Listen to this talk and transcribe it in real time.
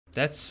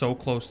That's so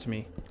close to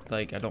me.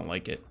 Like, I don't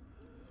like it.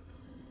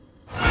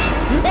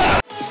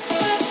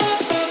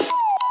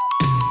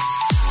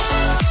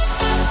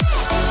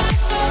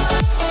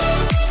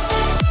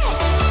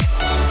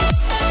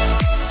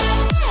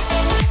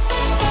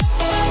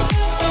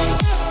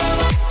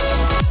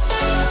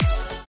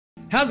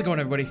 How's it going,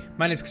 everybody?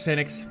 My name is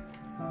Chris.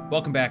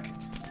 Welcome back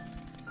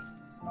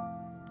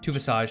to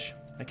Visage.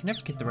 I can never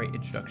get the right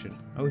introduction.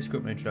 I always screw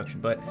up my introduction,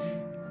 but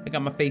I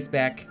got my face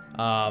back.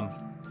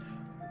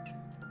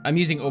 I'm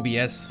using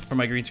OBS for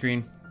my green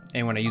screen,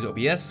 and when I use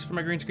OBS for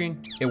my green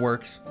screen, it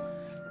works.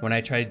 When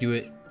I try to do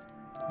it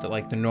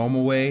the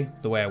normal way,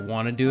 the way I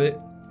want to do it,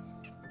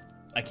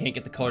 I can't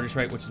get the color just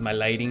right, which is my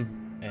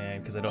lighting, and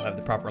because I don't have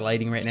the proper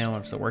lighting right now,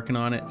 I'm still working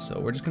on it.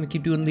 So we're just gonna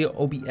keep doing the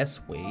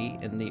OBS way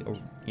and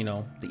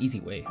the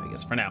easy way, I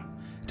guess, for now,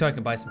 until I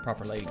can buy some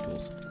proper lighting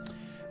tools.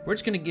 We're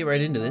just gonna get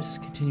right into this,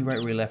 continue right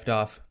where we left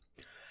off.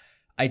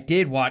 I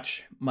did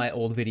watch my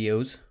old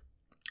videos,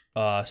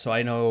 so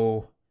I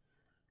know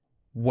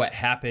what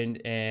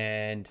happened,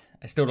 and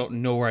I still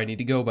don't know where I need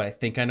to go, but I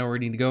think I know where I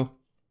need to go.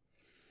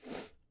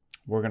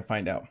 We're gonna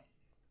find out.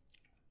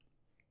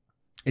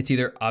 It's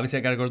either, obviously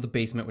I gotta go to the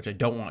basement, which I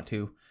don't want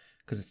to,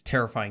 because it's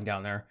terrifying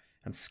down there.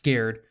 I'm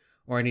scared,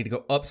 or I need to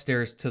go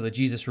upstairs to the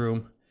Jesus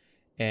room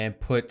and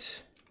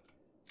put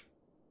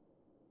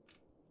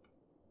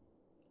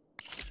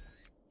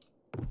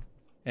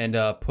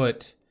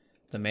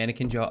the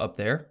mannequin jaw up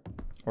there,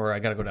 or I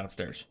gotta go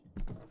downstairs.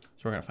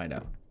 So we're gonna find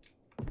out.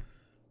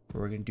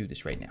 We're gonna do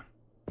this right now,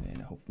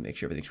 and I hope to make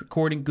sure everything's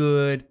recording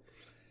good.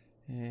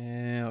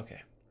 And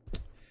okay.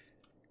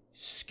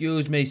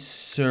 Excuse me,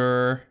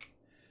 sir.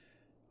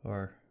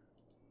 Or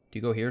do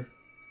you go here?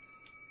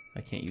 I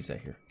can't use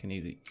that here. Can I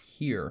use it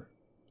here?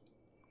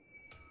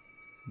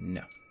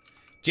 No.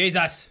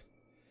 Jesus!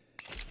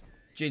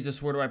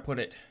 Jesus, where do I put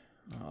it?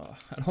 Oh,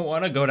 I don't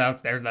want to go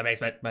downstairs in the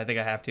basement, but I think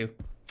I have to.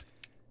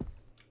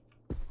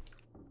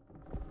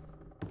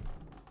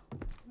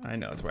 I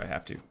know it's where I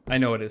have to. I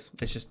know it is.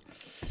 It's just,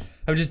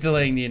 I'm just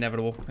delaying the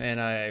inevitable, and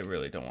I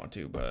really don't want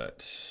to,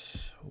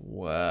 but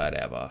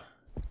whatever.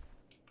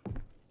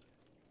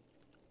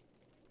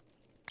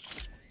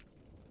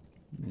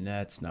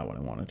 That's not what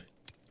I wanted.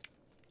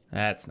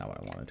 That's not what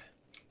I wanted.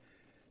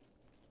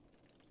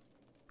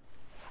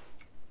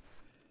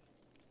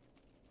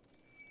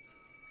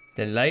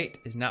 The light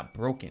is not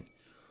broken.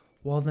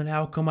 Well, then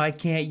how come I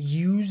can't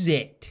use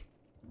it?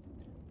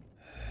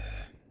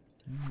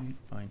 Alright,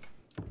 fine.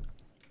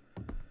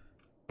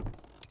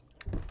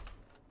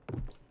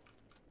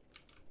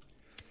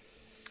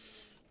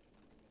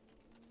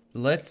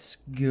 Let's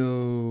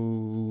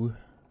go.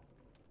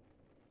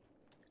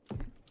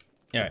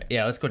 Alright,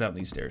 yeah, let's go down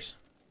these stairs.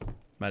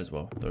 Might as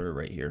well. They're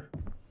right here.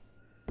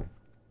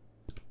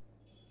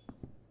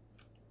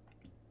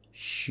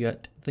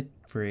 Shut the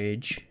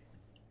fridge.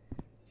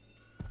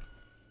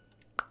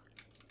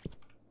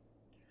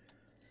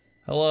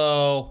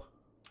 Hello?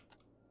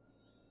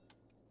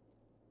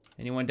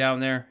 Anyone down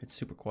there? It's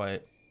super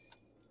quiet.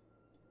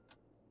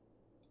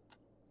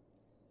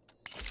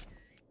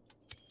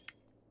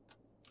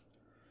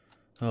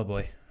 Oh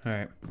boy.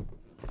 Alright.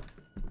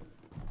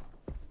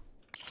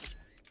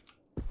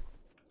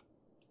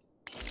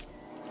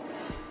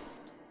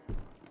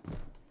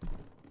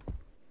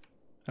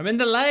 I'm in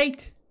the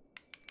light!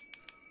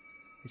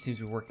 It seems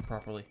to be working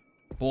properly.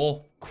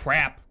 Bull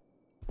crap.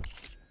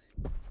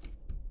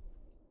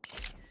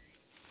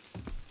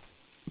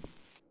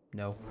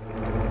 No.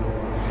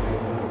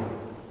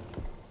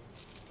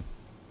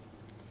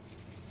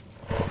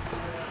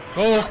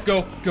 Oh,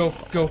 go, go,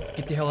 go.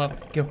 Get the hell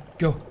out. Go,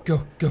 go,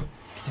 go, go.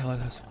 Get the hell out of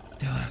the house. Get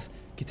the hell out of the house.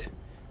 Get the...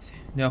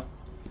 No.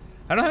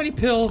 I don't have any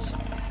pills.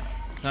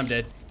 I'm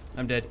dead.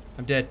 I'm dead.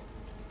 I'm dead.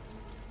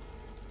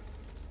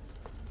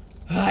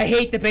 I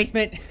hate the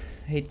basement.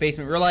 I hate the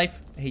basement in real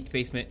life. I hate the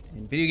basement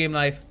in video game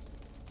life.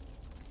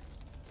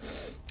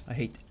 I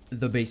hate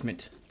the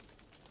basement.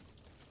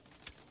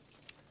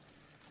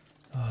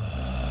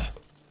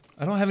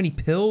 I don't have any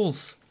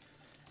pills.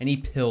 I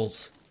need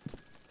pills.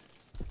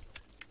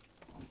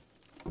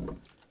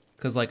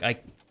 Cause like I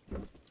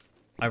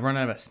run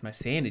out of my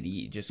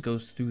sanity. It just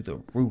goes through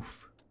the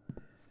roof.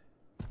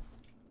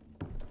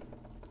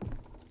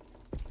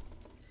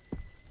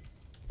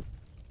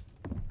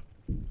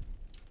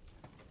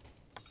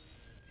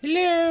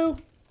 Hello.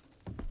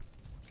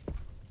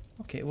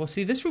 Okay, well,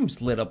 see, this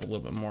room's lit up a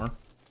little bit more.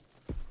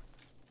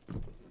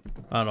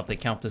 I don't know if they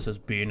count this as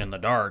being in the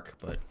dark,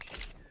 but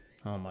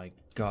oh my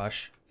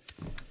gosh.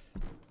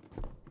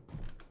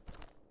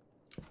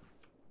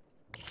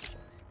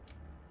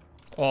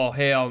 Oh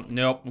hell,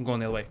 nope, I'm going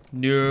the other way.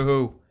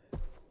 No.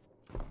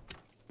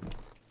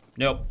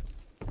 Nope.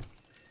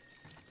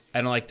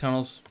 I don't like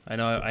tunnels. I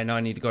know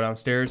I need to go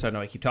downstairs. I know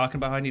I keep talking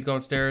about how I need to go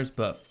downstairs,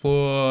 but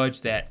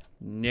fudge that.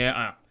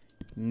 Nuh-uh.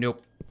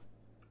 Nope.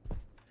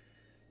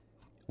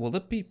 Will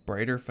it be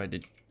brighter if I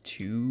did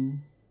 2?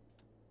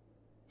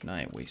 No,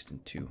 I ain't wasting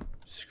 2.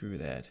 Screw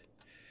that.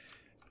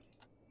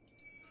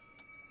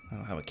 I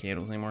don't have a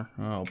candles anymore.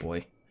 Oh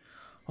boy.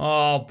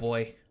 Oh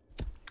boy.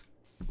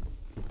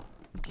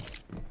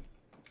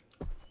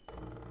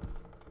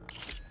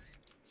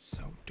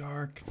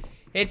 dark.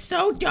 It's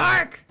so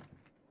dark!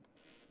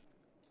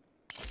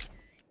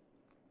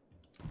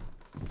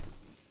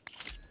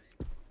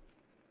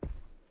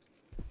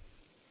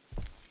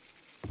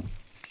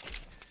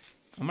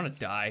 I'm gonna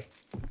die.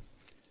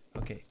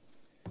 Okay.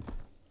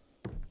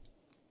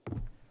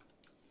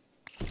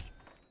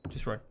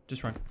 Just run.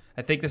 Just run.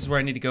 I think this is where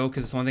I need to go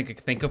because it's the one thing I can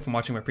think of from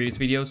watching my previous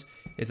videos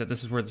is that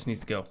this is where this needs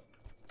to go.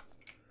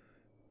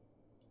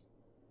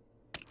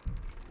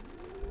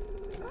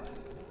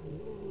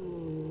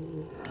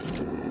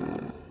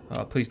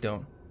 Oh, please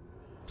don't.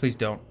 Please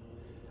don't.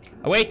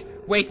 Oh, wait!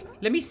 Wait!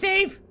 Let me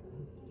save!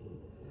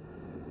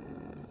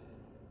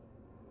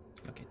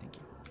 Okay, thank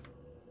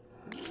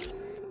you.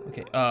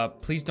 Okay,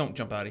 please don't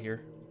jump out of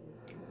here.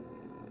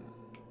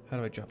 How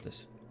do I drop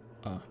this?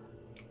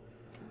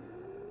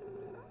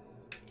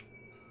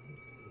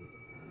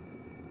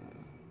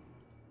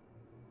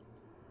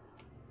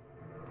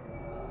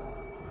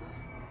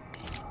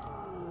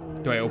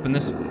 Do I open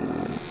this?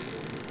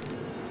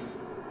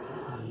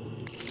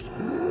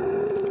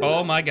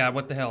 Oh my god,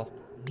 what the hell?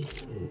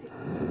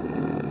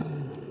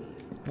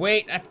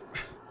 Wait,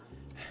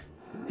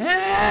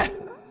 Ah!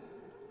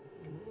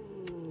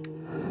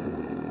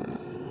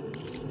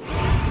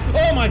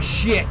 Oh my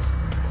shit!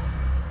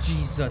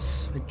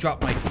 Jesus, I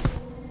dropped my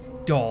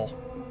doll.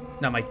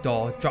 Not my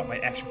doll, I dropped my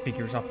action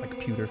figures off my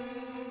computer.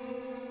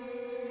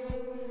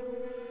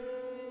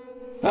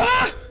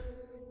 Ah!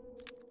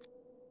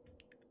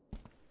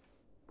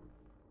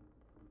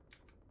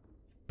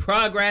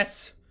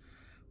 Progress!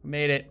 We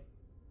made it.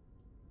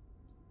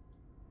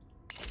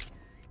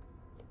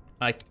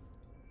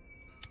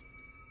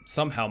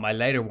 Somehow my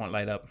lighter won't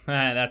light up.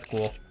 Ah, that's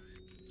cool.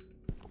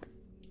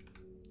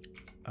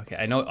 Okay,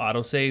 I know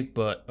autosave,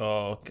 but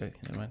oh, okay,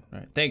 never mind. All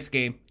right, thanks,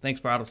 game. Thanks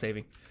for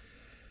autosaving.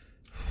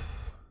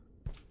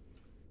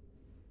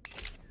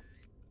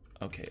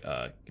 Okay,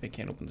 I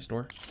can't open this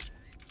door.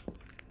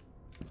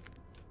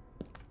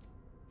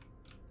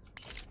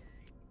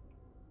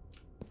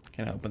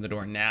 Can I open the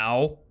door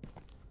now?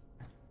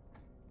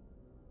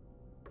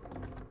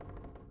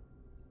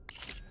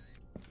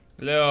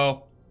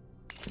 Hello?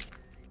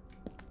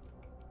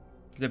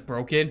 Is it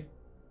broken?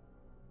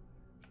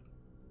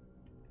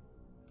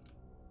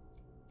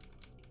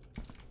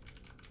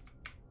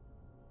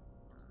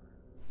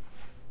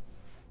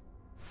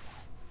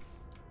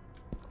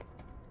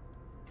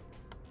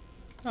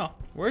 Oh,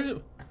 where is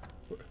it?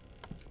 Well,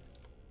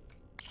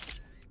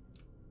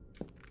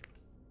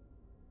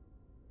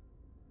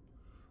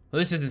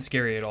 this isn't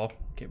scary at all.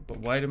 Okay, but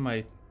why did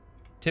my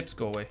tips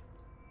go away?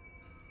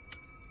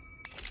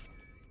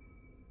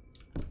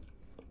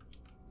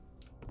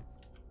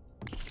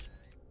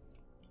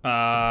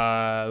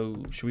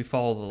 Should we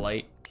follow the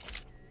light?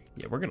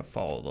 Yeah, we're gonna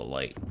follow the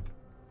light.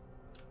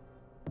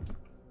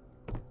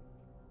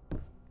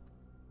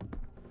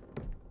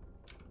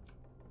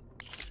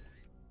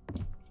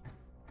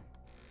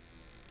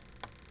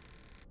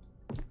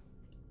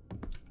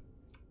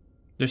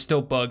 There's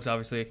still bugs,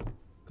 obviously,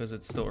 because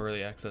it's still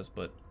early access,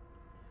 but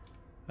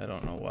I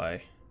don't know why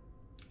it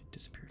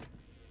disappeared.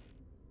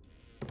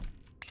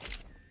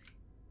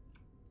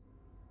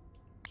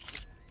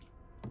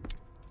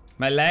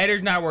 My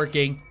lighter's not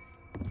working.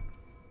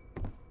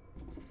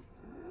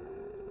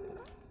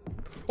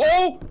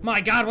 Oh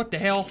my god, what the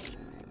hell?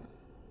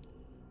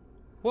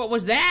 What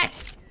was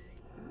that?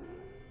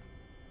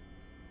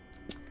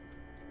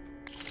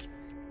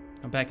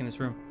 I'm back in this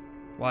room.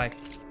 Why?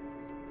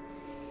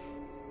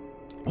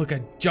 Look,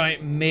 a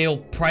giant male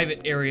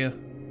private area.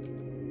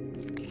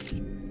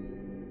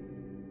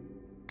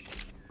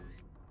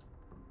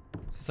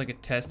 Is this like a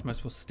test? Am I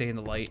supposed to stay in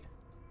the light?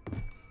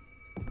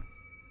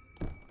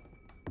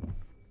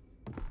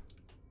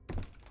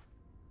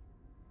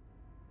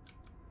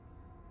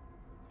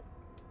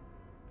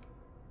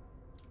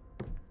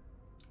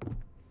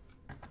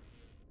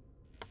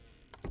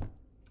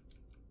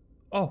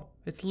 Oh,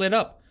 it's lit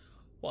up.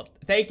 Well,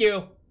 thank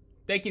you.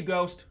 Thank you,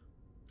 ghost.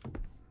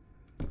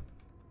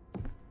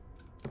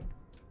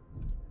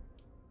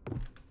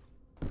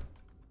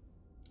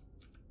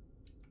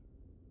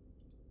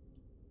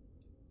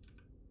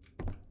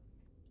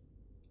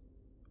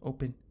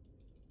 Open.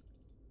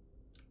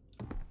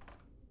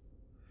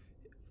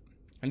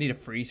 I need to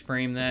freeze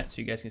frame that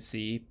so you guys can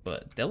see,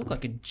 but that looked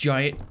like a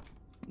giant,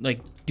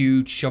 like,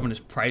 dude shoving his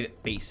private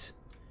face.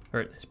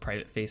 Or his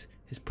private face.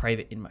 His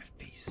private in my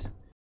face.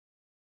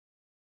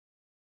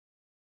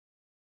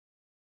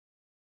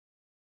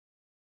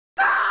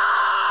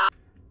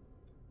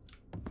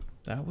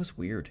 That was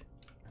weird.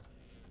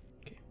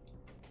 Okay.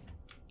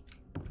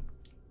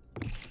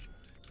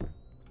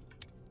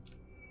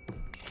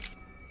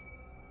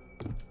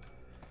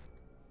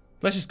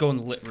 Let's just go in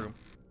the lit room.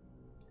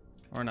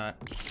 Or not.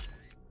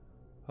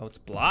 Oh, it's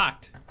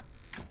blocked.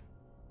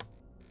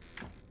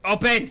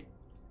 Open!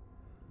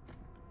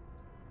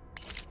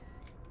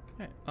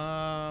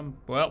 Alright,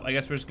 well, I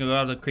guess we're just gonna go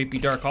out of the creepy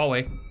dark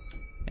hallway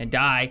and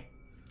die.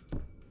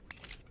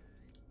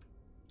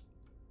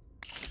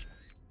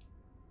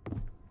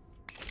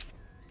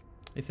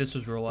 If this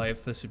was real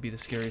life, this would be the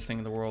scariest thing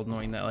in the world,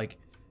 knowing that, like,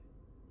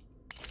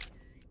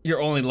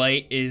 Your only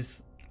light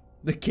is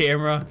the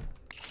camera.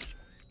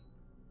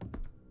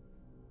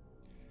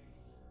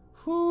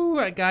 Whew,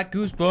 I got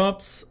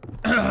goosebumps.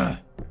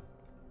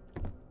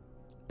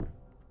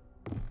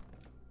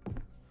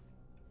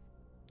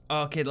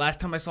 Okay, last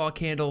time I saw a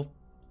candle,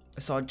 I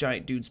saw a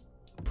giant dude's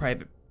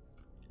private.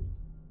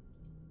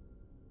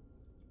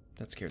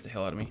 That scared the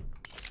hell out of me.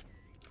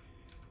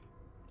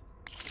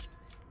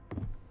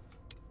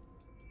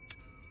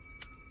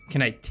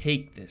 Can I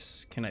take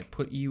this? Can I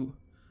put you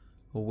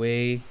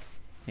away?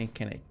 And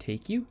can I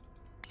take you?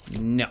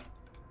 No.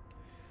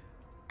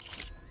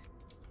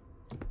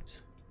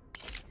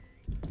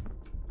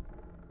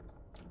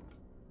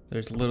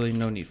 There's literally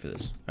no need for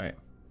this. All right.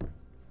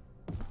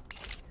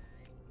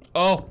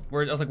 Oh, I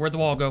was like, where'd the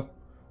wall go?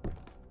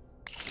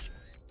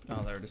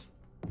 Oh, there it is.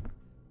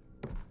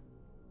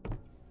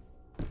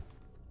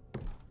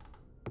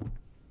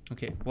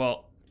 Okay,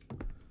 well,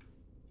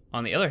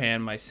 on the other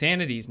hand, my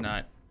sanity's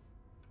not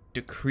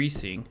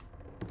decreasing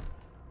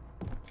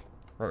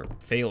or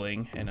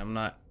failing, and I'm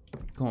not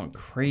going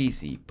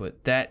crazy,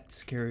 but that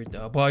scared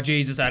the oh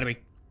Jesus out of me.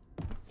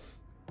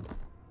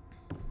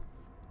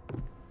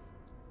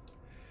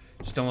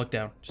 Just don't look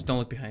down. Just don't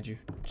look behind you.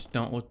 Just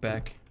don't look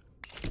back.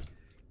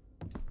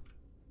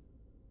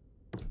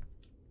 I'm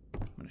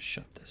gonna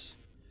shut this.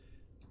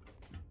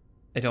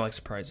 I don't like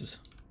surprises.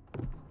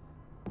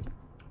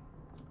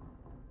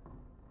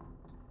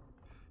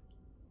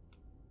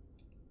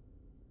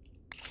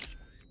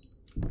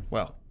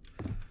 Well,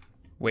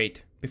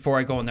 wait. Before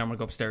I go in there, I'm gonna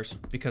go upstairs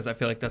because I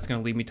feel like that's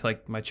gonna lead me to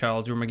like my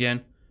child's room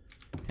again,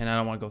 and I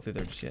don't want to go through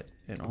there just yet.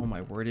 And oh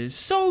my word, it is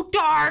so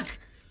dark.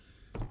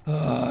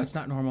 It's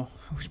not normal.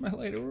 I wish my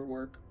lighter would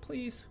work.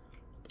 Please,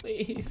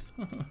 please.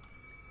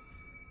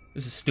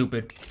 This is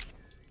stupid.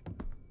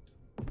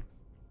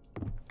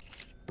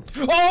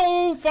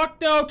 Oh fuck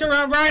no! Turn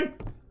around, run!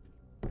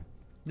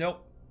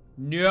 Nope.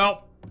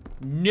 Nope.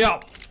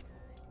 Nope.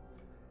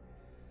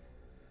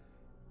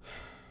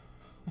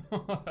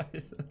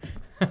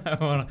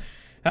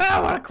 I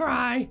wanna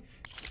cry.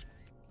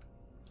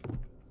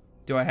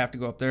 Do I have to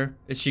go up there?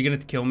 Is she gonna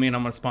kill me and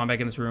I'm gonna spawn back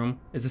in this room?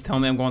 Is this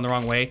telling me I'm going the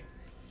wrong way?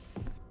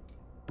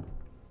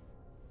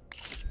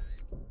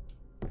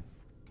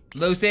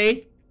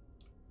 Lucy?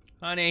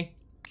 Honey?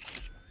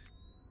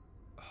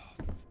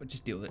 Oh,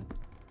 just deal with it.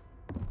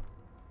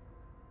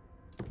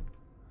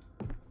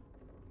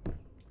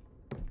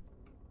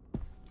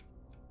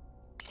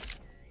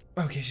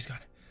 Okay, she's gone.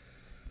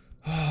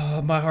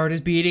 Oh, my heart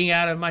is beating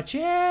out of my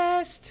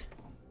chest.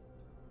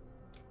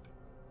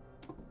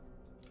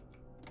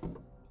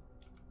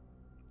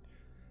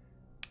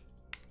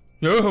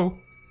 No.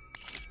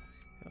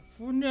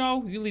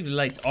 No, you leave the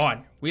lights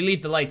on. We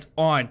leave the lights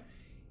on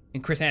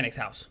in Chris Annick's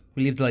house.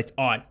 We leave the lights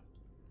on.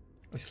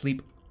 I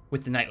sleep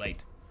with the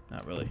nightlight.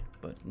 Not really,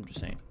 but I'm just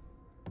saying.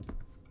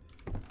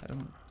 I don't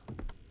know.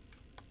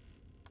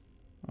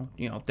 Well,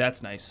 you know,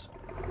 that's nice.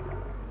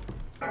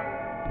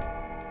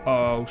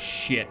 Oh,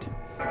 shit.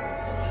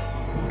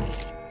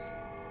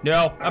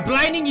 No, I'm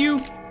blinding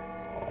you!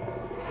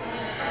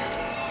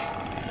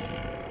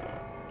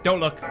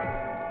 Don't look.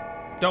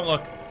 Don't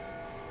look.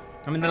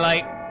 I'm in the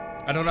light.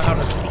 I don't know how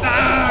to.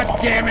 Ah,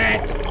 damn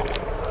it!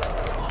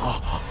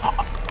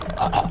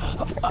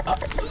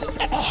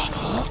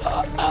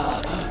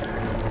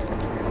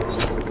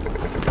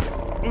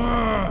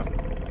 I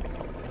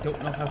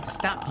don't know how to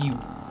stop you.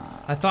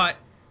 I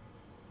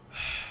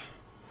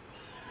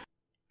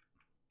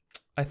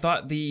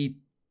thought the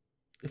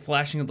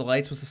flashing of the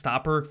lights was to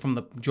stop her from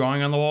the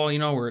drawing on the wall, you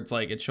know, where it's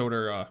like it showed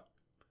her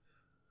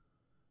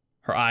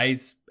her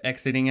eyes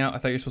exiting out. I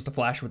thought you were supposed to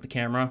flash her with the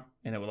camera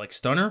and it would like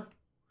stun her.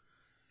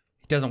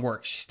 It doesn't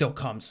work. She still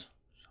comes.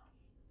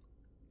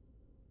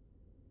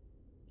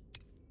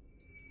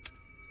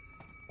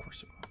 Of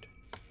course it won't.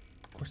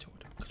 Of course it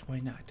won't. Because why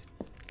not?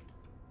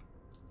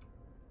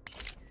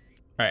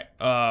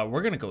 Alright,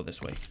 we're gonna go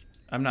this way.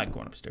 I'm not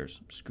going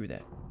upstairs. Screw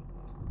that.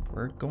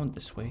 We're going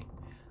this way.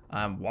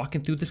 I'm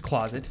walking through this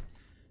closet.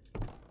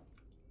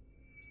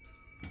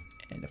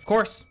 And of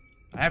course,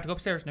 I have to go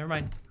upstairs. Never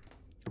mind.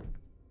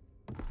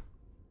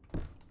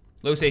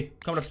 Lucy,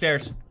 coming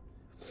upstairs.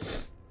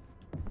 Just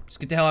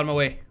get the hell out of my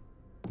way.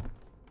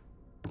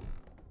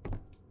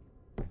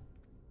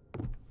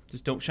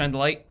 Just don't shine the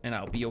light and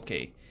I'll be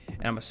okay.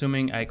 And I'm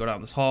assuming I go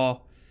down this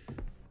hall.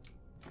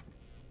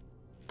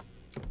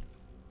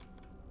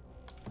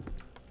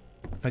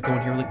 If I go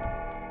in here,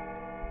 like...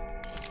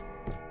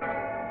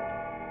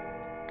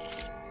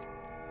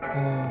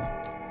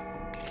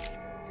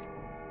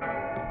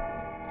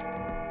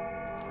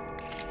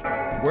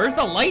 Where's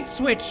the light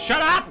switch?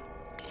 Shut up!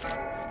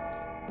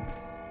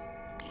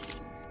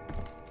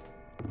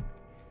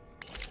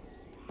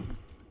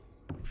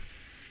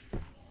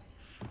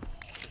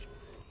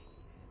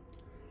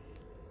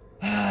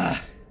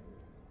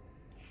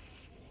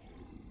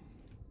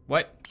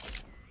 What?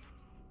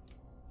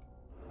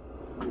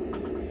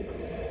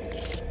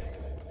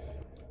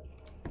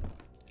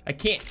 I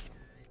can't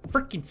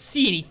freaking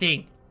see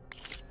anything.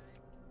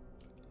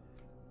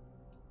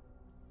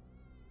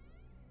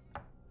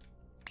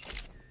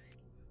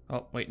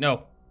 Oh, wait,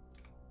 no.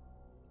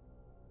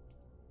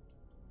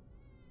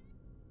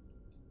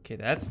 Okay,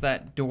 that's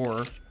that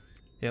door.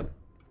 Yep.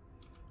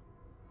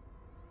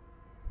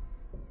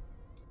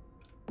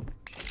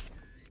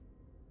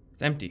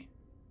 It's empty.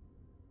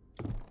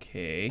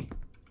 Okay.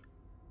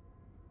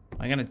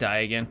 I'm gonna die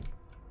again.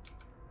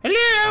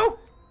 Hello?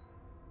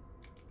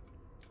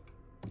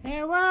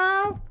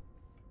 Hello?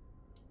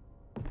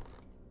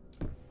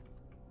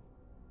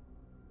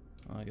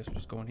 Well, I guess we're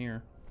just going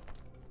here.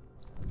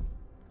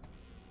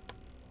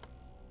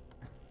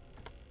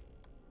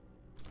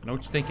 I know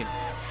what you're thinking.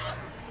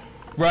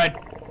 Run!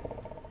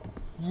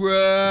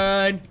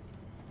 Run!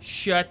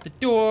 Shut the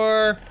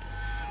door!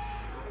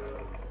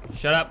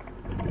 Shut up.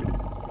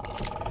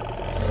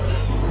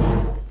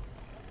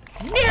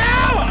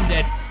 No! I'm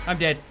dead. I'm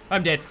dead.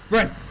 I'm dead.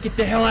 Run! Get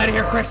the hell out of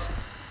here, Chris!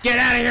 Get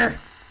out of here!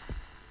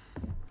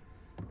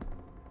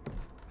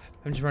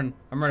 I'm just running.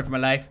 I'm running for my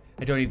life.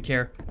 I don't even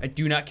care. I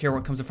do not care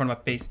what comes in front of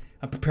my face.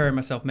 I'm preparing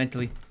myself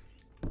mentally.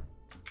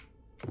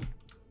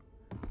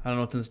 I don't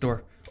know what's in this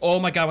door. Oh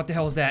my god, what the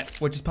hell is that?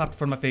 What just popped in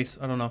front of my face?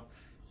 I don't know.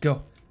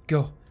 Go.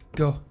 Go.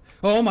 Go.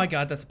 Oh my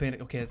god, that's a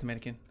panic. Okay, that's a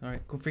mannequin.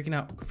 Alright, go freaking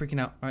out. Go freaking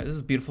out. Alright, this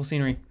is beautiful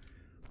scenery.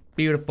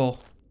 Beautiful.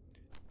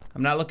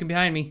 I'm not looking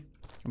behind me.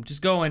 I'm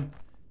just going.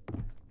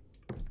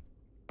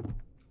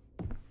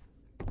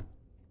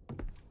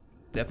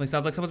 Definitely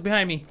sounds like someone's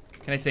behind me.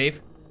 Can I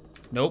save?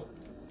 Nope.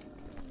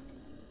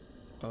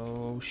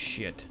 Oh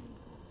shit.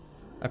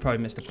 I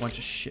probably missed a bunch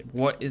of shit.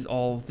 What is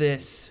all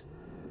this?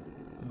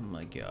 Oh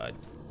my god.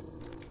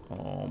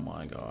 Oh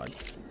my god.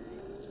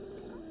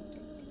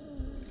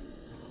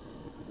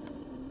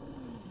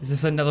 Is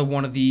this another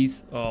one of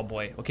these? Oh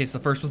boy. Okay, so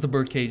the first was the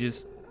bird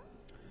cages.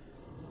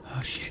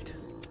 Oh shit.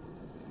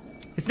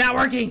 It's not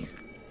working!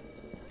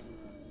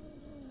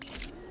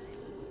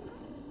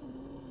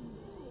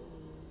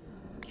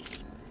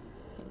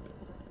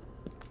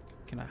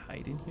 Can I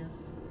hide in here?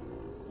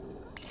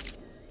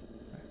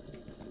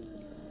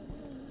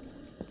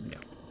 No.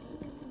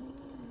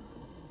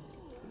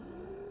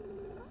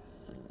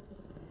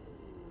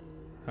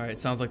 Alright,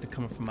 sounds like they're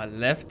coming from my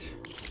left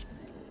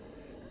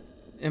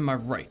and my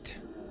right.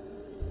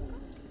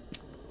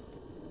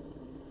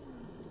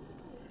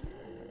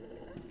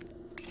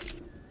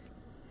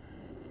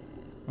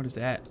 What is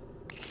that?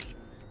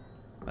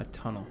 A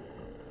tunnel.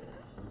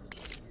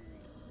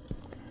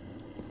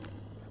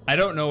 I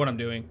don't know what I'm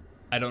doing.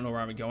 I don't know where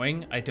I'm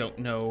going. I don't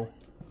know.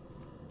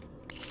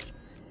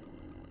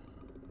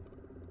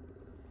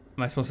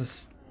 Am I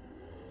supposed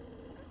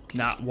to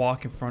not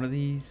walk in front of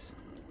these?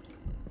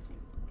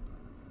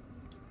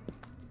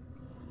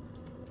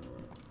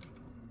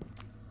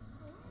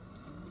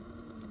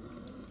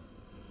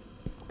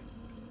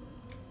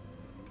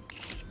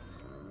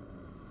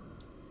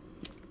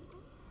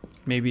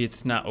 Maybe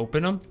it's not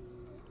open them?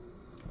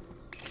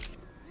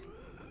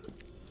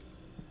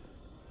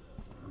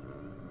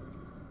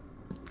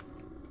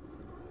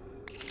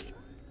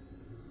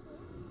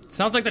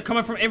 Sounds like they're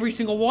coming from every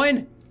single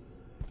one.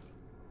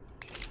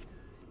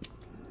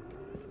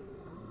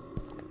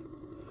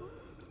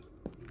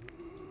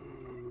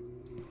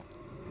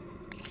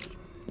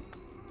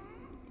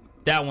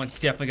 That one's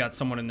definitely got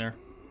someone in there.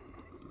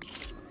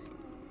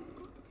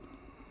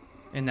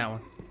 And that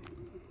one.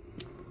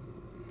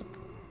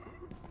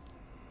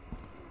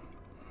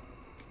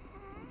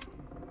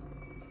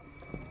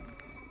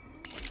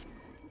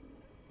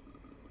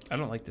 I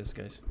don't like this,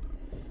 guys.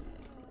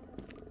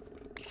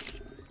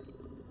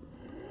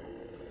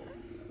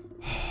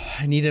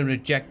 I need an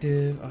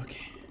objective.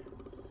 Okay.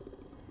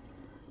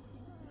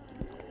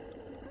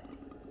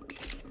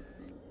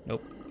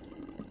 Nope.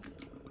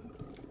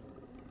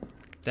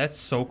 That's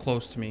so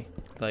close to me.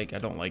 Like, I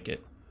don't like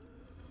it.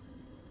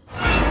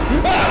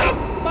 Ah,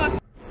 fuck!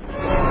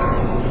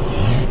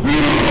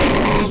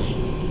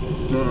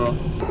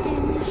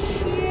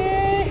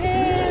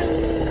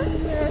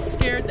 That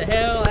scared the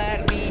hell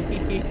out of me.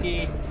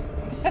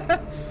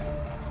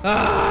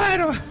 I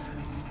don't.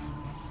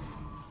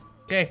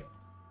 Okay.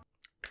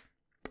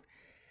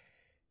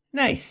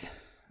 Nice.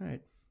 All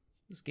right.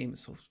 This game is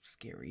so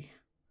scary.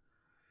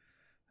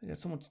 I got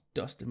so much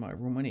dust in my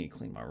room. I need to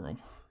clean my room.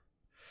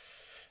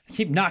 I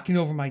keep knocking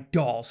over my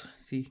dolls.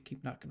 See,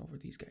 keep knocking over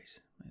these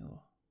guys. My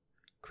little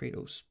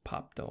Kratos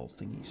pop doll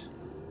thingies.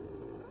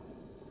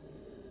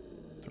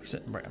 They're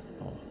sitting right up.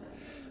 Oh. All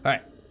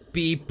right.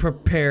 Be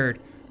prepared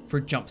for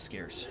jump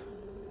scares.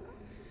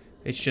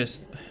 It's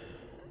just,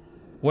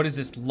 what is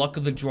this? Luck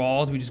of the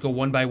draw? Do we just go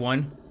one by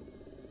one?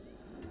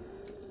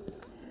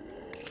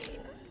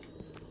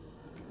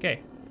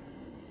 Okay.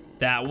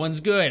 That one's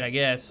good, I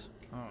guess.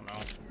 I don't know.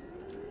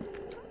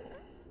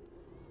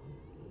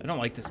 I don't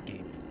like this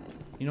game.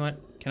 You know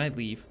what? Can I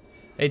leave?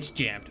 It's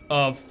jammed.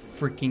 Of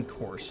freaking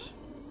course.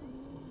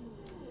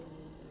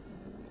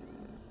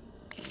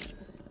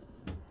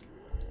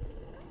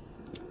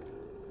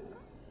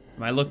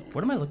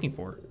 What am I looking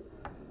for?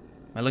 Am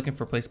I looking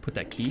for a place to put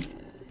that key?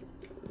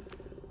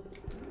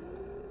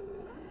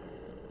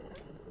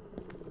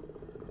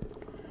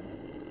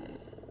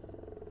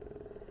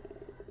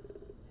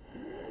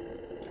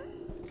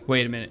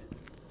 Wait a minute.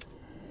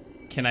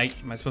 Am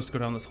I supposed to go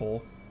down this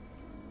hole?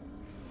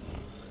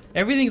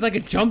 Everything's like a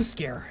jump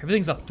scare.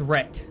 Everything's a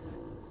threat.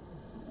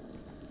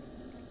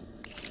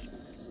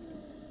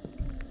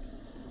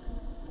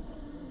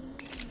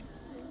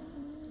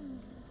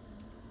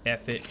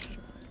 F it.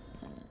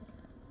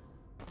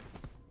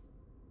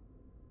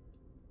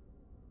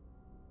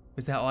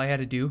 Was that all I had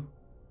to do?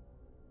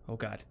 Oh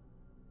God.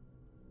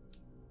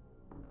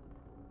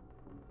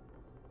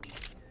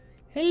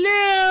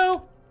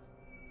 Hello?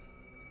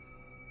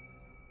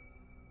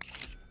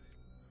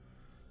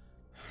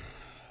 I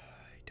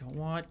don't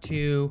want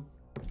to.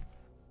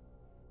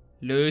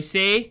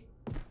 Lucy?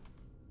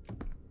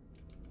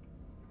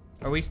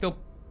 Are we still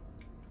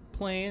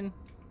playing?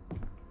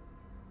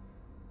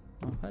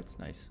 Oh, that's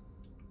nice.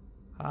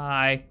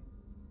 Hi.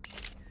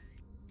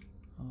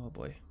 Oh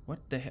boy.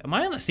 What the hell? Am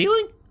I on the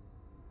ceiling?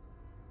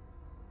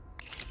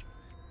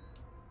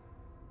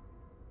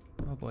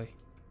 Oh boy.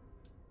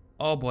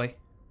 Oh boy.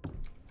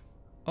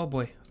 Oh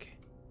boy. Okay.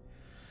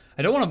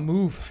 I don't want to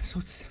move. I'm so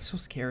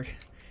scared.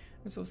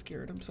 I'm so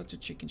scared. I'm such a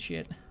chicken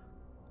shit.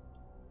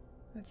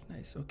 That's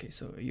nice. Okay,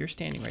 so you're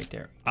standing right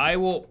there. I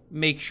will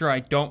make sure I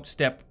don't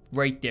step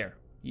right there.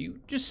 You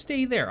just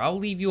stay there. I'll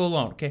leave you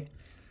alone, okay?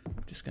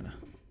 I'm just gonna...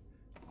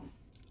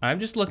 I'm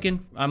just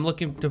looking. I'm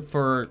looking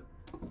for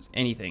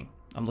anything.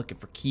 I'm looking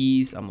for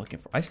keys. I'm looking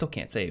for... I still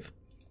can't save.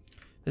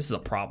 This is a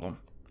problem.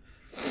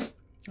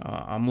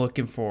 I'm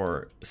looking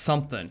for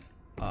something.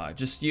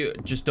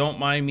 Just don't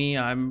mind me.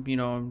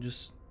 I'm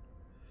just...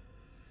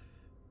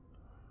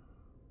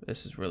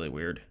 This is really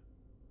weird.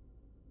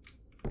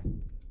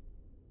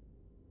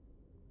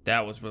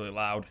 That was really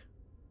loud.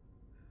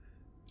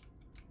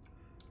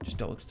 Just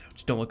don't look down.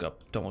 Just don't look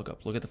up. Don't look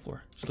up. Look at the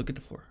floor. Just look at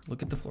the floor.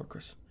 Look at the floor,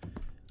 Chris.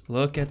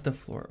 Look at the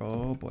floor.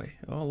 Oh boy.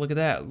 Oh, look at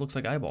that. It looks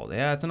like eyeball.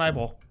 Yeah, it's an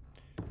eyeball.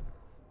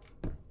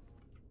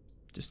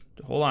 Just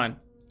hold on.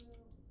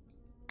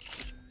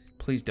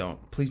 Please don't.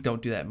 Please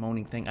don't do that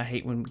moaning thing. I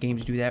hate when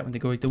games do that, when they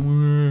go like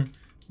the...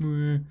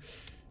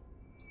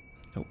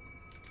 Nope.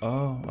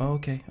 Oh,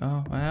 okay.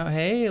 Oh, wow.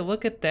 Hey,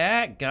 look at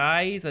that,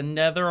 guys.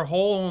 Another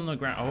hole in the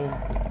ground. Oh.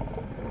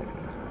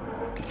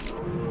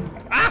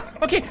 Ah!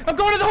 Okay, I'm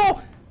going to the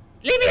hole!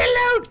 Leave me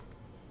alone!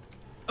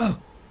 Oh.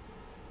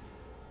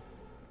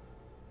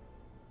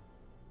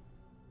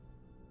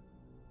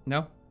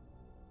 No?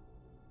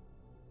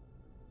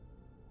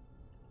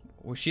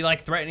 Was she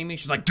like threatening me?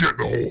 She's like, get in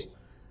the hole!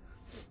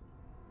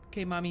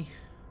 Okay, mommy.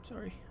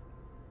 Sorry.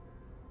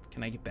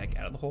 Can I get back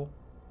out of the hole?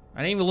 I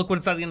didn't even look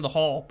what's at the end of the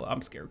hall, but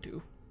I'm scared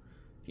too.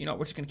 You know what?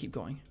 We're just gonna keep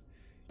going.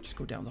 Just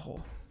go down the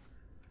hole.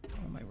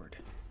 Oh my word.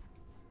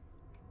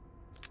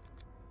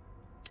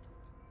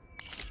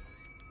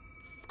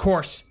 Of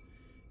course.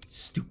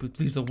 Stupid.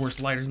 These are the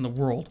worst lighters in the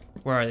world.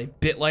 Where are they?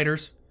 Bit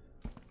lighters?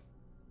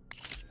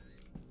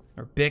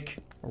 Or Bic?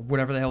 Or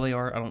whatever the hell they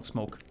are. I don't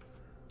smoke.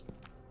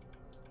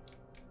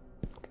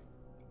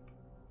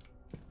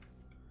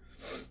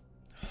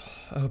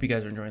 I hope you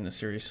guys are enjoying this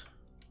series.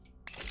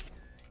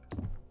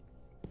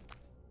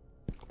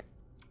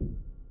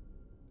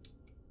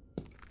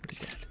 What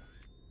is that?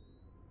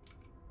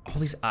 All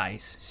these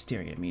eyes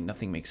staring at me.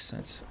 Nothing makes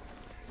sense.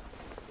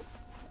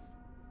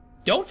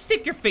 Don't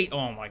stick your face.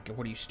 Oh my god,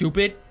 what are you,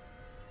 stupid?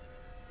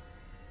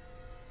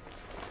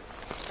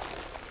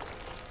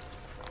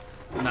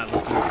 I'm not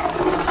looking.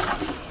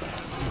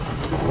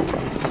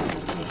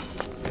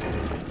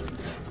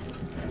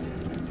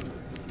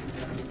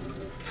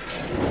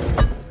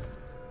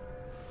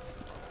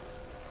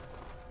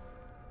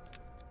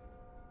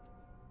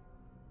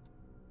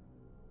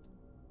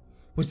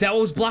 Was that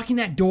what was blocking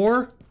that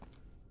door?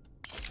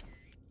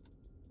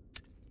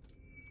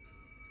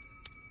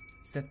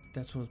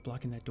 That's what was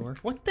blocking that door?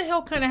 What the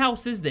hell kind of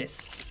house is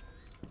this?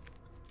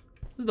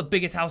 This is the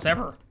biggest house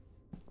ever.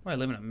 What, I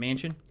live in a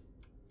mansion?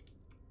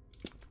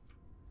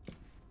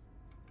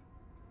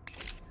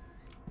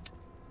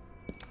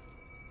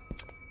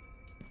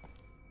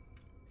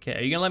 Okay,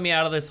 are you gonna let me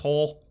out of this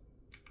hole?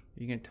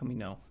 Are you gonna tell me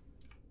no?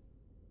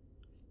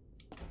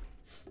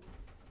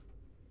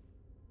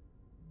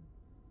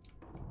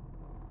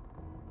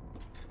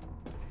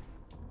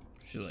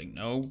 She's like,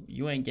 no,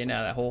 you ain't getting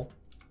out of that hole.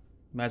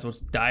 Might as well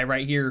just die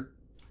right here.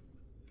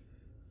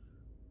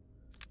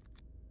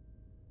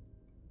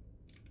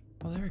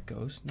 Oh, there it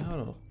goes. Now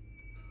it'll...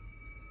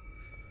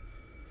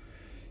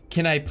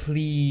 Can I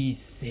please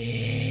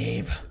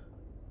save?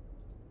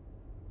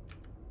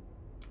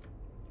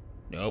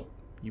 Nope.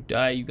 You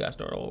die, you gotta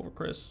start all over,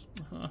 Chris.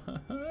 Oh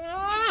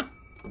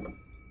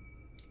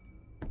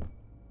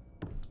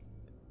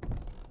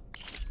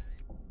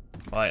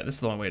yeah, this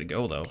is the only way to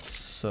go though,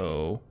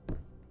 so...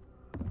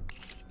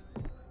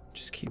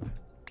 Just keep... I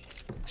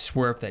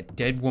swear if that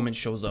dead woman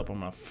shows up, I'm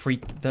gonna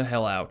freak the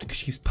hell out, because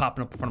she keeps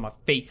popping up in front of my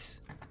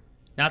face.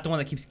 Not the one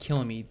that keeps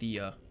killing me,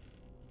 the,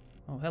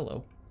 Oh,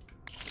 hello.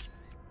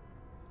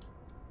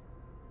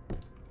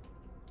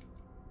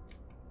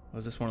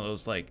 Was this one of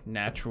those, like,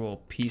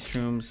 natural peace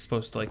rooms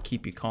supposed to, like,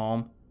 keep you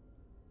calm?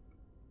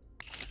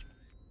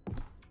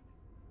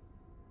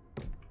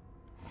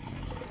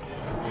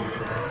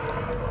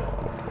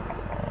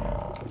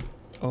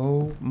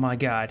 Oh my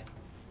god.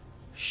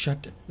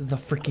 Shut the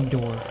freaking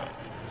door.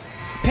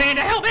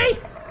 Panda, help me!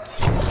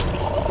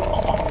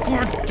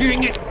 God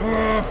dang it!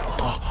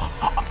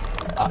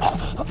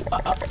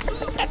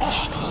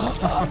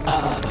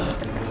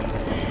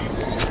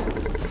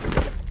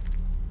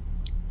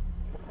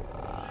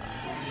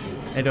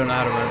 I don't know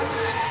how to run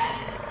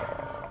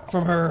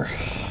from her.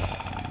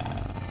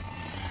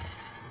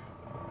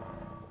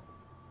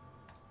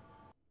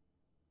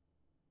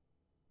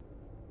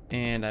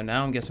 And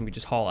now I'm guessing we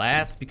just haul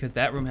ass because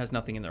that room has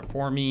nothing in there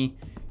for me.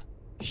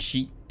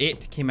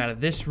 It came out of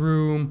this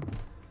room.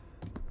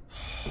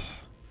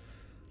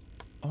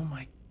 Oh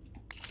my.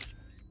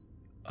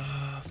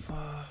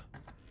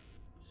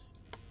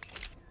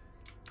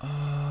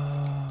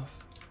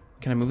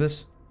 Can I move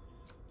this?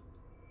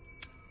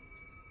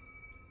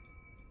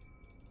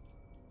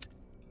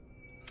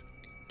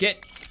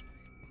 Get.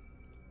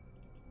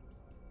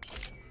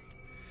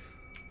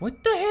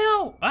 What the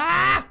hell?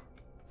 Ah!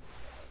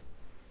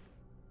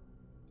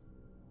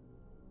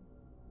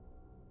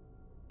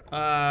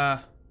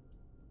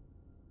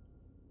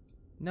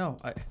 No,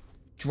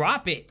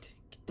 drop it.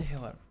 Get the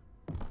hell out.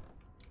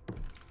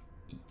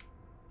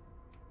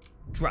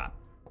 Drop.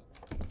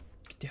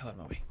 Get the hell out of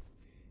my way.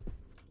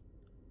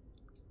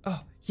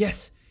 Oh,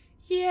 yes.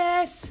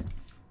 Yes.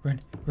 Run,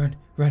 run,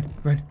 run,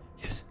 run.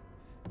 Yes.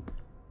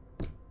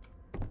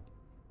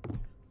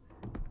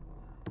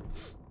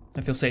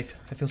 I feel safe.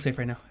 I feel safe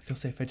right now. I feel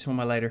safe. I just want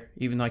my lighter,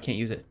 even though I can't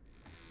use it.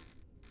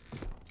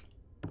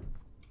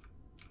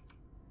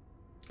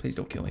 Please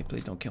don't kill me.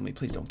 Please don't kill me.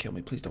 Please don't kill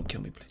me. Please don't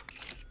kill me. Please.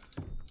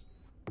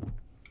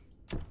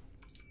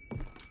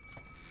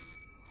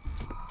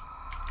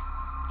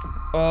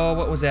 Oh,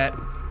 what was that?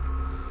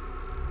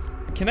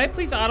 Can I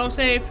please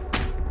autosave?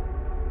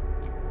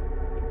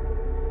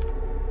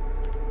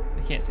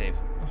 I can't save.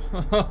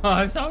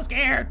 I'm so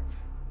scared.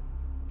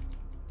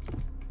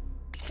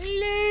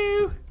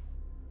 Hello.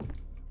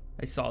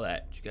 I saw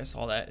that. You guys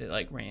saw that? It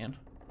like ran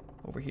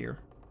over here.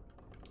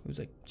 It was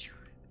like.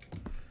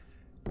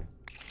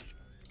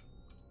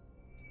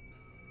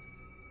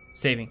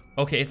 Saving.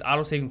 Okay, it's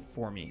auto-saving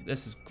for me.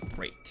 This is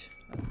great.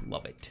 I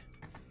love it.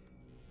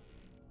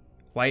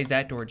 Why is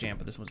that door jammed,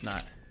 but this one's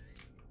not?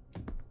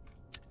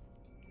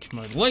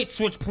 My light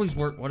switch, please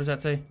work. What does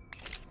that say?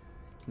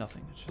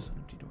 Nothing. It's just an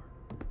empty door.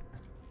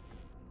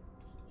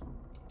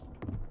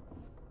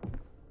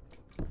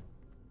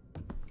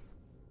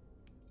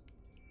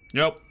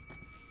 Nope.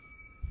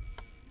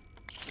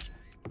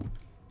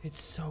 It's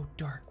so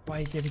dark.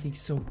 Why is everything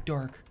so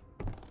dark?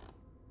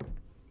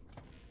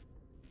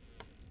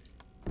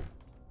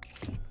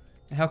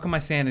 How come my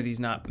sanity's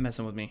not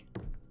messing with me?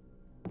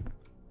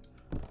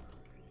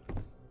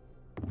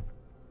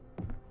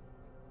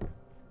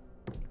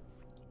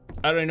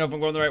 I don't even know if I'm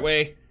going the right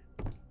way.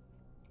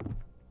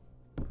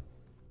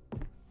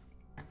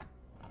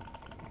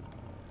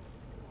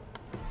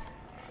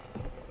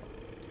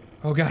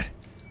 Oh god.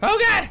 Oh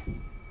god!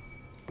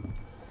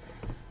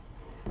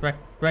 Run,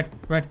 run,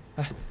 run.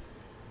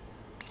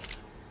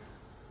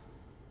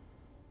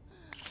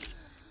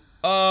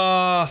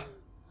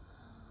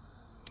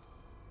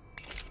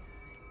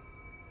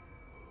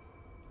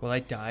 Will I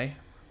die?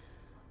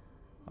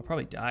 I'll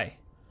probably die.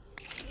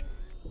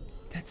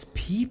 That's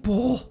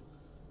people.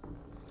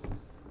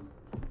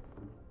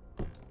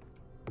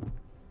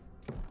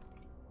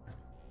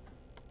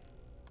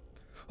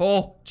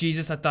 Oh,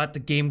 Jesus, I thought the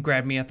game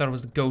grabbed me. I thought it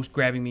was the ghost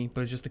grabbing me,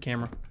 but it's just the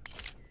camera.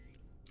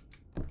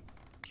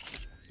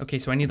 Okay,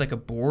 so I need like a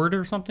board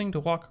or something to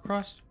walk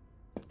across?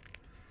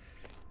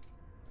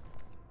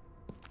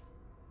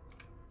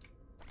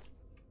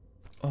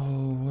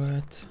 Oh,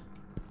 what?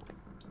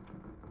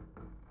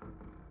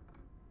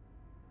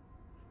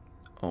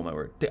 Oh my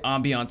word. The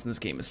ambiance in this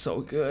game is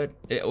so good.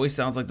 It always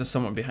sounds like there's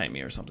someone behind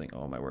me or something.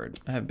 Oh my word.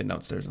 I haven't been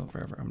downstairs in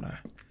forever.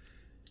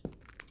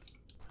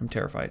 I'm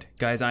terrified.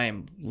 Guys, I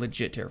am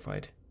legit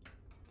terrified.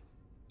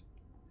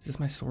 Is this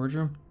my storage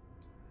room?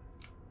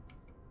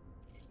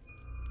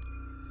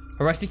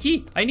 A rusty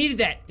key! I needed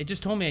that! It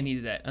just told me I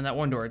needed that. On that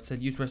one door, it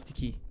said use rusty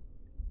key.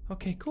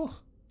 Okay, cool.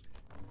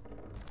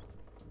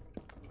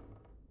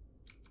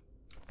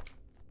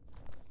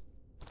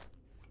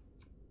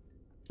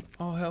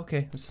 Oh,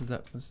 okay. This is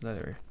that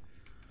area.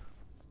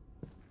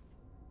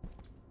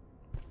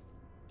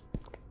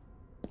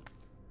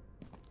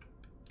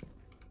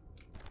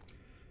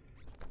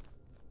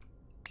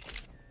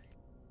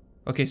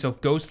 Okay, so if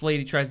Ghost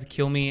Lady tries to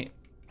kill me,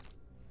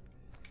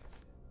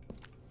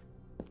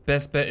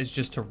 best bet is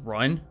just to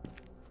run.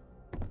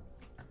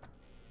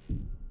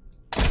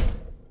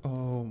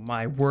 Oh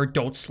my word,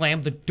 don't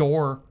slam the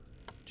door.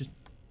 Just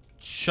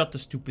shut the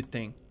stupid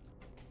thing.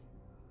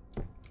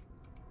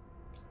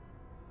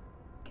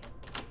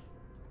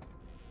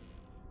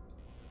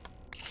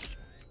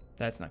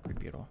 That's not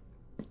creepy at all.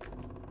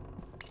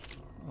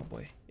 Oh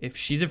boy. If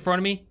she's in front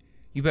of me,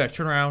 you better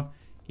turn around.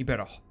 You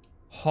better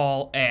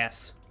haul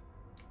ass.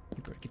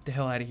 You better get the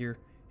hell out of here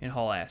and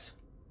haul ass.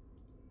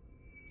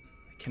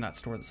 I cannot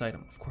store this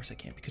item. Of course I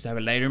can't because I have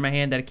a lighter in my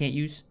hand that I can't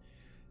use.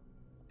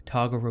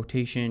 Toggle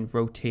rotation,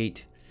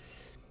 rotate.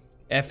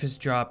 F is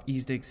drop,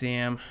 E's the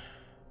exam.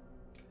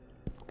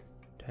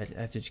 I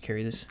have to just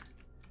carry this.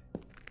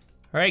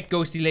 Alright,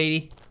 ghosty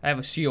lady. I have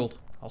a shield.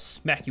 I'll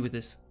smack you with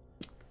this.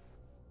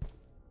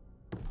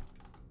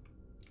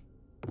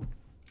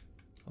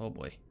 Oh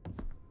boy.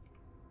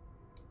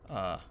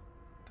 Come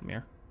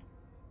here.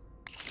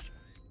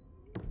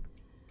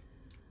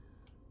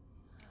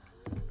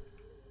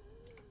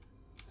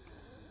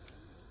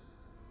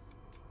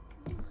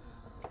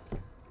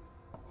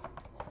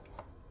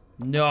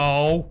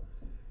 No!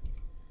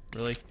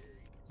 Really?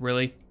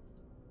 Really?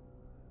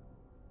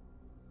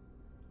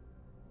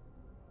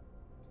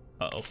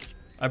 Uh-oh.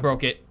 I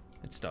broke it.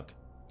 It's stuck.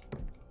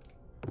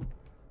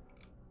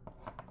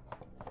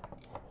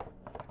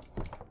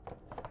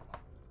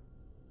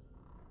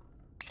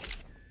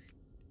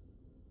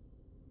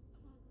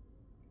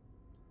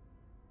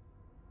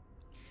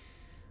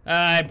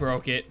 I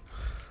broke it.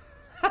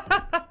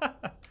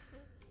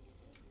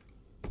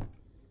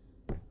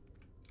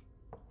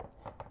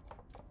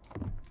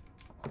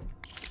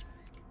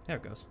 There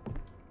it goes.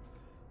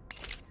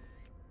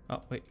 Oh,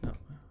 wait, no.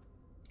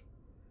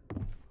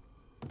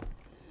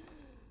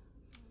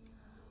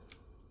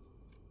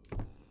 There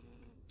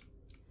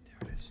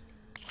it is.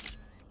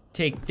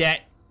 Take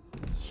that,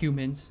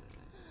 humans.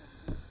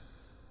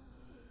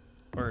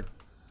 Or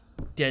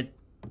dead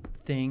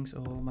things.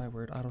 Oh my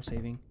word,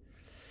 auto-saving.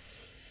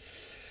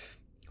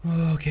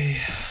 Okay,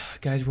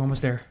 guys, we're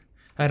almost there.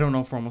 I don't know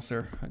if we're almost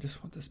there. I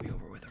just want this to be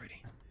over with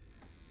already.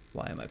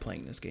 Why am I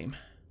playing this game?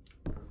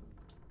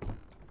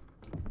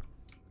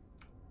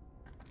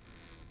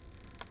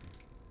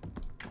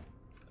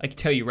 I can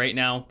tell you right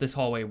now, this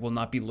hallway will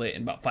not be lit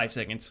in about 5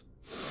 seconds.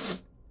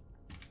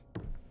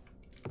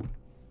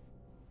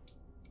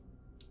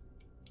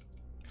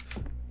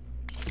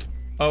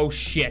 Oh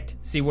shit.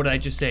 See, what did I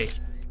just say?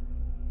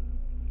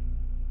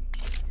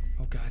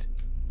 Oh god.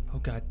 Oh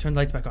god. Turn the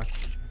lights back on.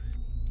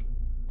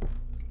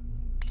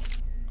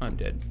 I'm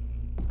dead.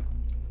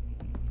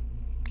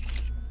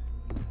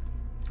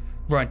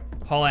 Run.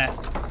 Haul ass.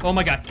 Oh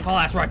my god. Haul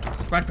ass. Run.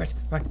 Run, Chris.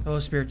 Run. Oh,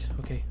 spirits.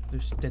 Okay.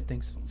 There's dead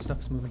things.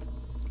 Stuff's moving.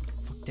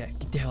 Fuck that.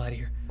 Get the hell out of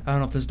here. I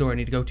don't know if this door I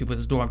need to go to, but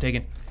this door I'm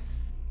taking.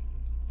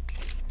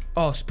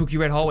 Oh, spooky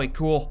red hallway.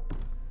 Cool.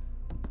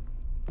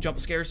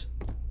 Jump scares?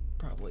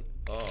 Probably.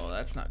 Oh,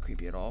 that's not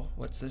creepy at all.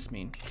 What's this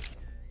mean?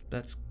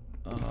 That's,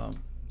 going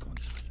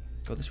this way.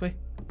 Go this way?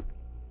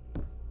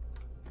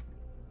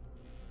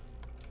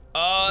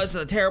 Oh, this is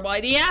a terrible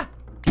idea!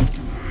 I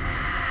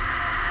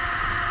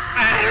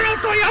don't know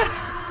what's going on!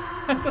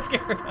 I'm so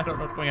scared. I don't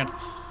know what's going on.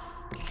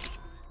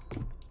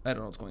 I don't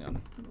know what's going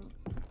on.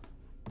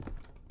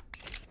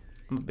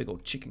 I'm a big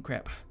old chicken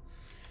crap.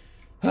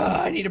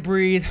 I need to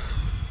breathe.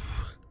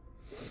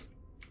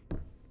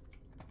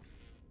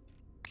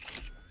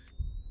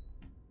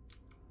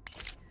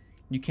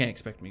 You can't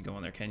expect me to go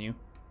in there, can you?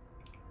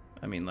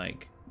 I mean,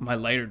 like, my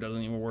lighter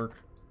doesn't even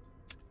work.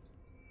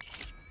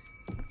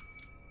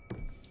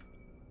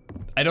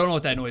 I don't know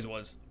what that noise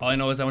was. All I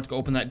know is I went to go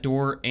open that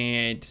door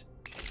and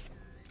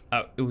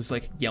it was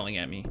like yelling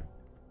at me.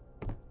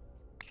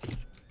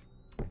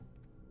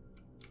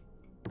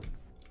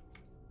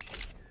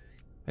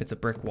 It's a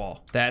brick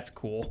wall. That's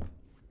cool.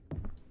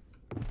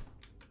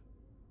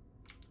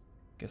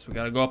 Guess we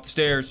gotta go up the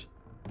stairs.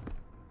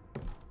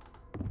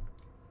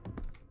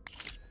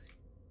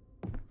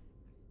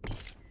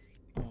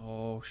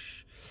 Oh,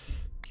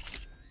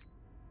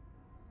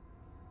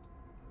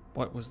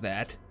 what was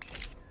that?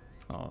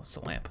 Oh, it's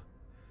a lamp.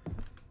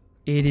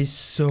 It is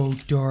so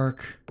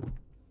dark.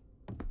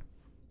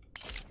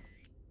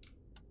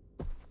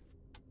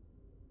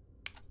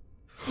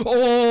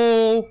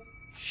 Oh,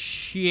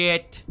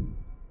 shit.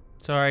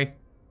 Sorry.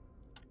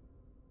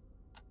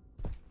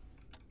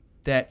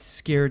 That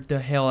scared the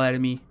hell out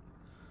of me.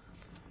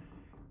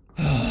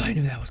 Oh, I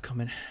knew that was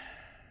coming.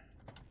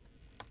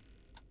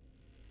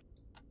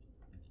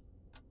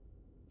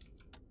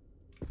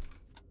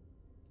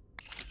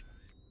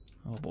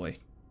 Oh boy.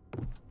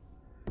 I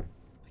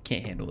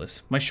can't handle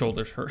this. My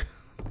shoulders hurt.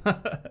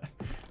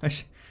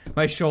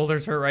 My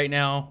shoulders hurt right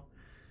now.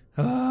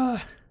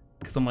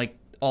 Because I'm like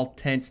all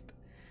tensed.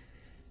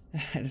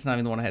 And it's not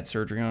even the one I had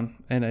surgery on.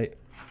 And I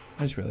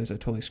just realized I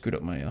totally screwed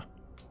up my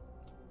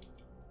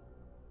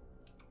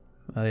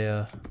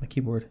my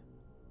keyboard.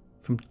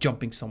 From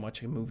jumping so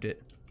much, I moved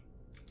it.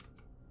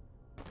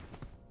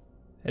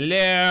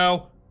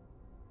 Hello?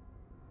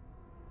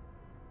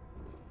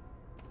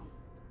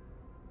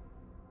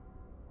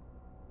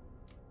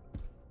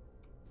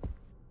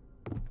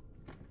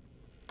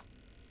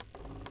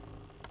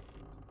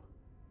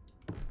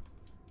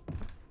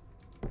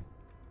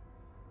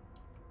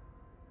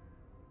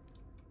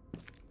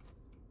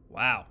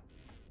 Wow.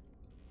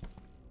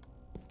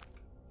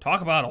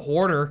 Talk about a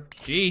hoarder.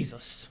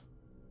 Jesus.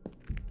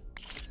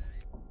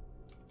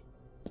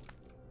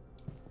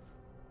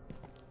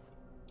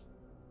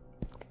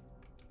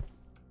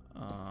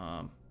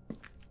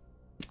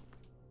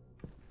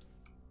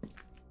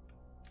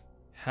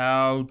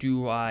 How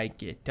do I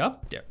get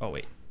up there? Oh,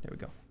 wait. There we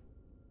go.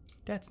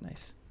 That's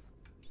nice.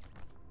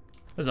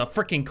 There's a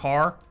freaking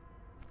car.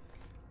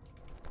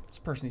 This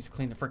person needs to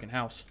clean the freaking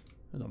house.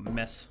 It's a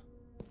mess.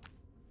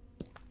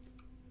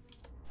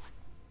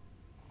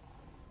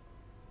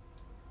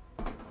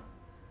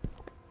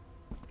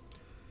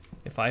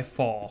 If I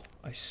fall,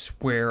 I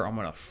swear I'm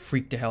gonna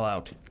freak the hell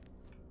out.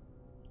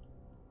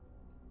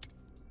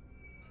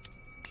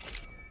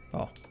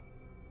 Oh.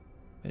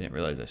 I didn't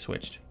realize I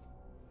switched.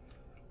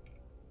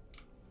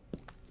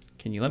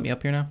 Can you let me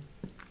up here now?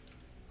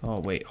 Oh,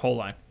 wait.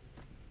 Hold on.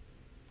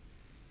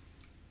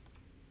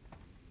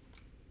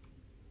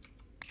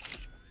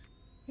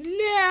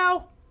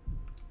 Hello?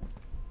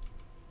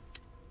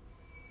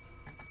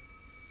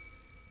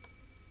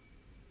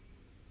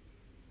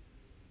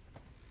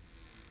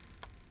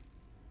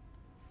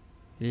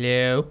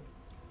 Hello?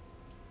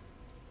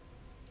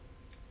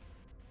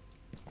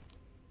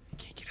 I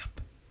can't get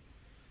up.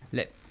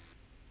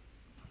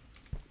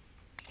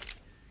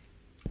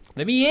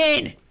 Let me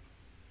in!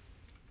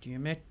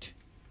 Damn it.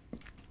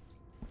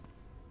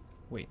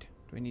 Wait,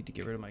 do I need to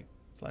get rid of my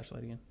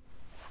flashlight again?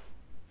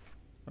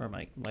 Or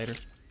my lighter?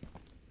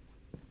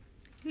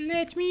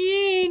 Let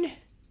me in!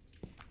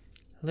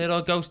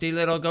 Little ghosty,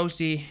 little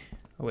ghosty.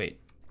 Oh, wait.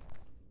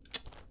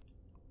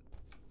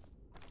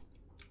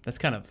 That's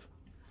kind of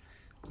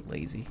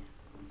lazy.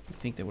 You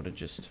think they would have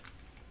just...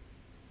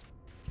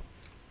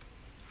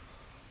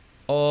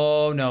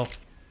 Oh, no.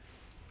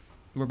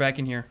 We're back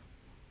in here.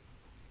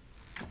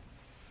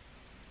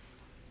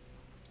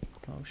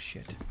 Oh,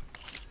 shit.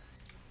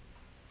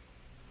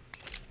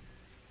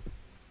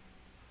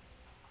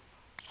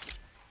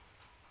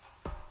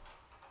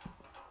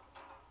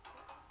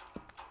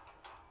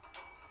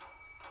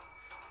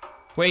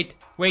 Wait,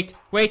 wait,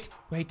 wait,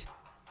 wait.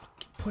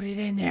 Fucking put it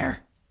in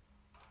there.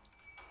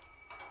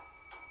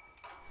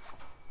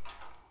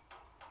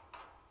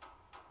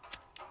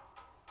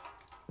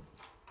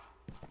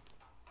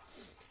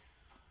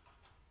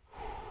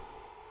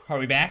 Are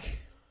we back?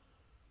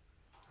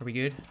 Are we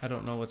good? I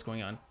don't know what's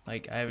going on.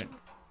 Like, I haven't...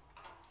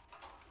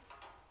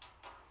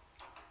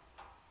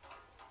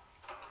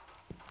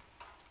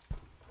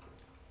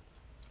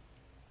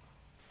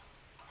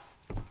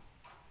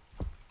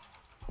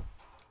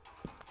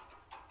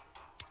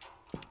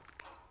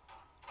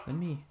 Let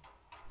me...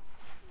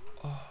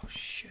 Oh,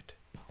 shit.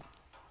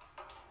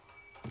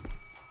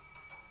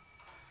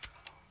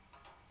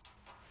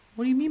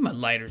 What do you mean my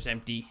lighter's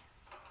empty?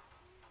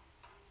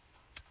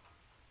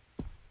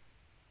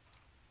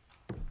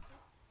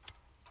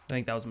 I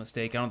think that was a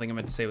mistake. I don't think I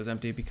meant to say it was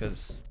empty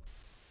because...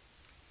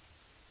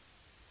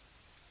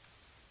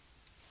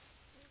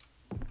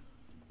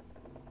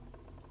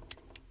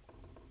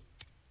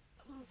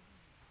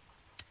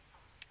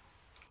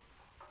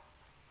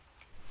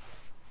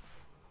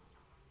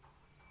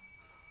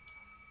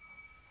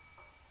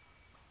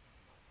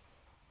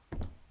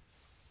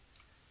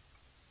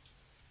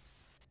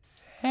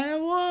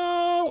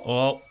 Hello?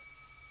 Oh.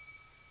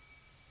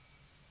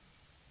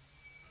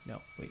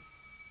 No, wait.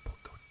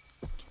 Go.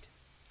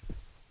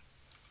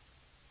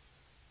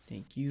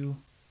 Thank you.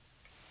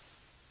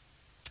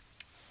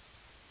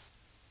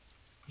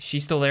 Is she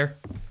still there?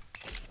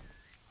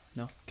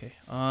 No? Okay.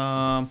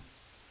 I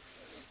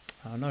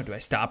don't know. Do I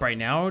stop right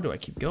now or do I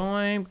keep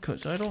going?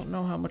 Because I don't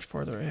know how much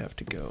farther I have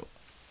to go.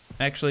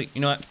 Actually,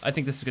 you know what? I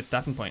think this is a good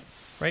stopping point.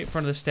 Right in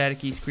front of the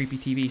staticky, creepy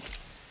TV.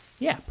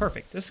 Yeah,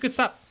 perfect. This is a good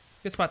stop.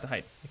 Good spot to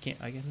hide.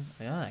 I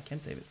can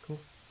save it. Cool.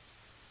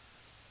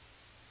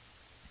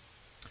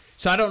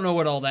 So I don't know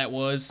what all that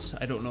was.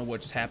 I don't know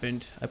what just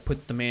happened. I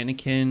put the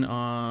mannequin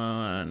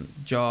on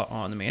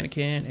the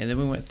mannequin, and then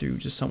we went through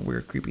just some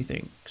weird, creepy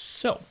thing.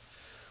 So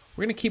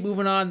we're gonna keep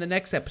moving on in the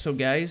next episode,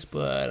 guys.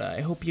 But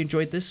I hope you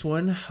enjoyed this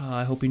one.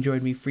 I hope you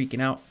enjoyed me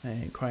freaking out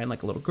and crying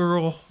like a little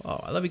girl. Oh,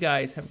 I love you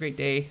guys. Have a great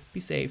day.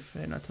 Be safe,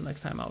 and until next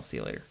time, I'll see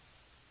you later.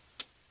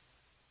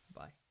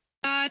 Bye.